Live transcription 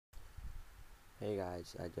Hey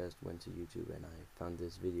guys, I just went to YouTube and I found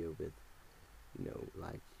this video with,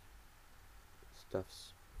 like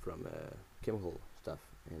stuffs from chemical stuff,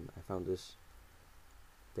 and I found this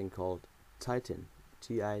thing called Titin,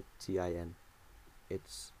 Titin.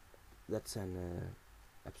 That's an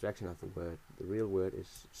abstraction of the word. The real word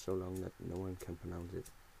is so long that no one can pronounce it.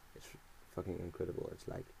 It's fucking incredible. It's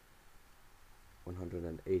like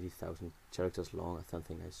 180,000 characters long or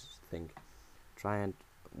something, I think. Try and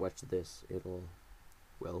watch this. It'll,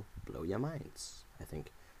 well, blow your minds, I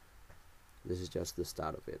think. This is just the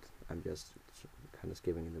start of it. I'm just kind of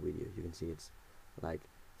skipping in the video. You can see it's like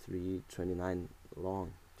 329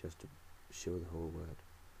 long just to show the whole word.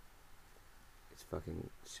 It's fucking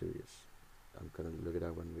serious. I'm gonna look it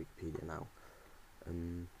up on Wikipedia now.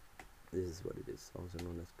 This is what it is, also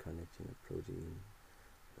known as connecting a protein.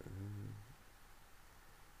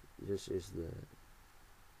 This is the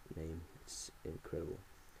name. It's incredible.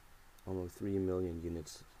 Almost 3 million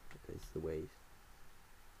units is the weight.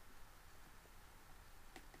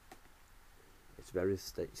 It's very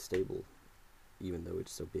stable, even though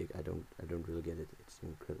it's so big. I don't really get it. It's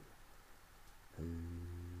incredible.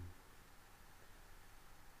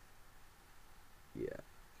 Yeah,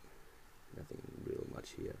 nothing real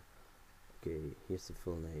much here. Okay, here's the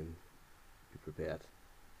full name. Be prepared.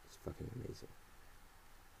 It's fucking amazing.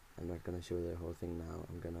 I'm not gonna show the whole thing now.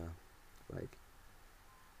 I'm gonna like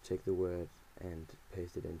take the word and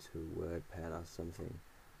paste it into WordPad or something.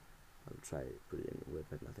 I'll try put it in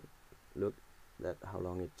WordPad. Nothing. Look at how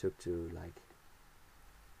long it took to like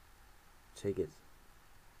take it.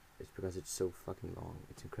 It's because it's so fucking long.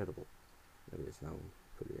 It's incredible. Look at this now.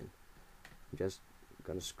 Put it in. I'm just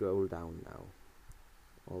gonna scroll down now,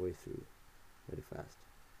 all the way through, very fast.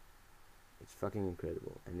 It's fucking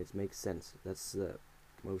incredible, and it makes sense. That's the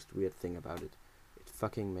most weird thing about it. It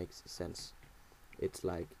fucking makes sense. It's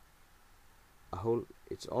like a whole.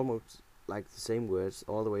 It's almost like the same words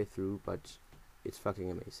all the way through, but it's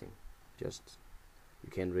fucking amazing. Just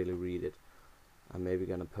you can't really read it. I'm maybe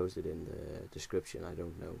gonna post it in the description. I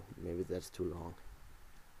don't know. Maybe that's too long.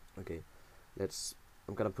 Okay,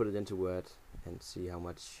 I'm gonna put it into Word and see how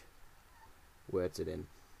much words it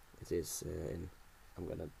is in. I'm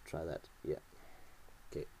gonna try that. Yeah.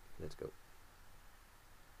 Okay, let's go.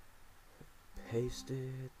 Paste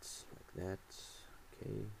it like that.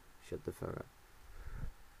 Okay, shut the fuck up.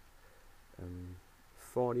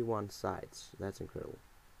 41 sides. That's incredible.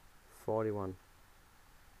 41.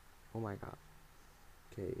 Oh my god.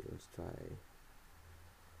 Okay, let's try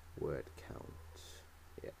word count.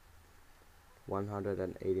 Yeah.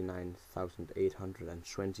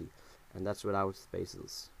 189,820, and that's without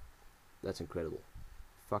spaces. That's incredible.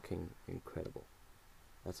 Fucking incredible.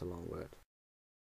 That's a long word.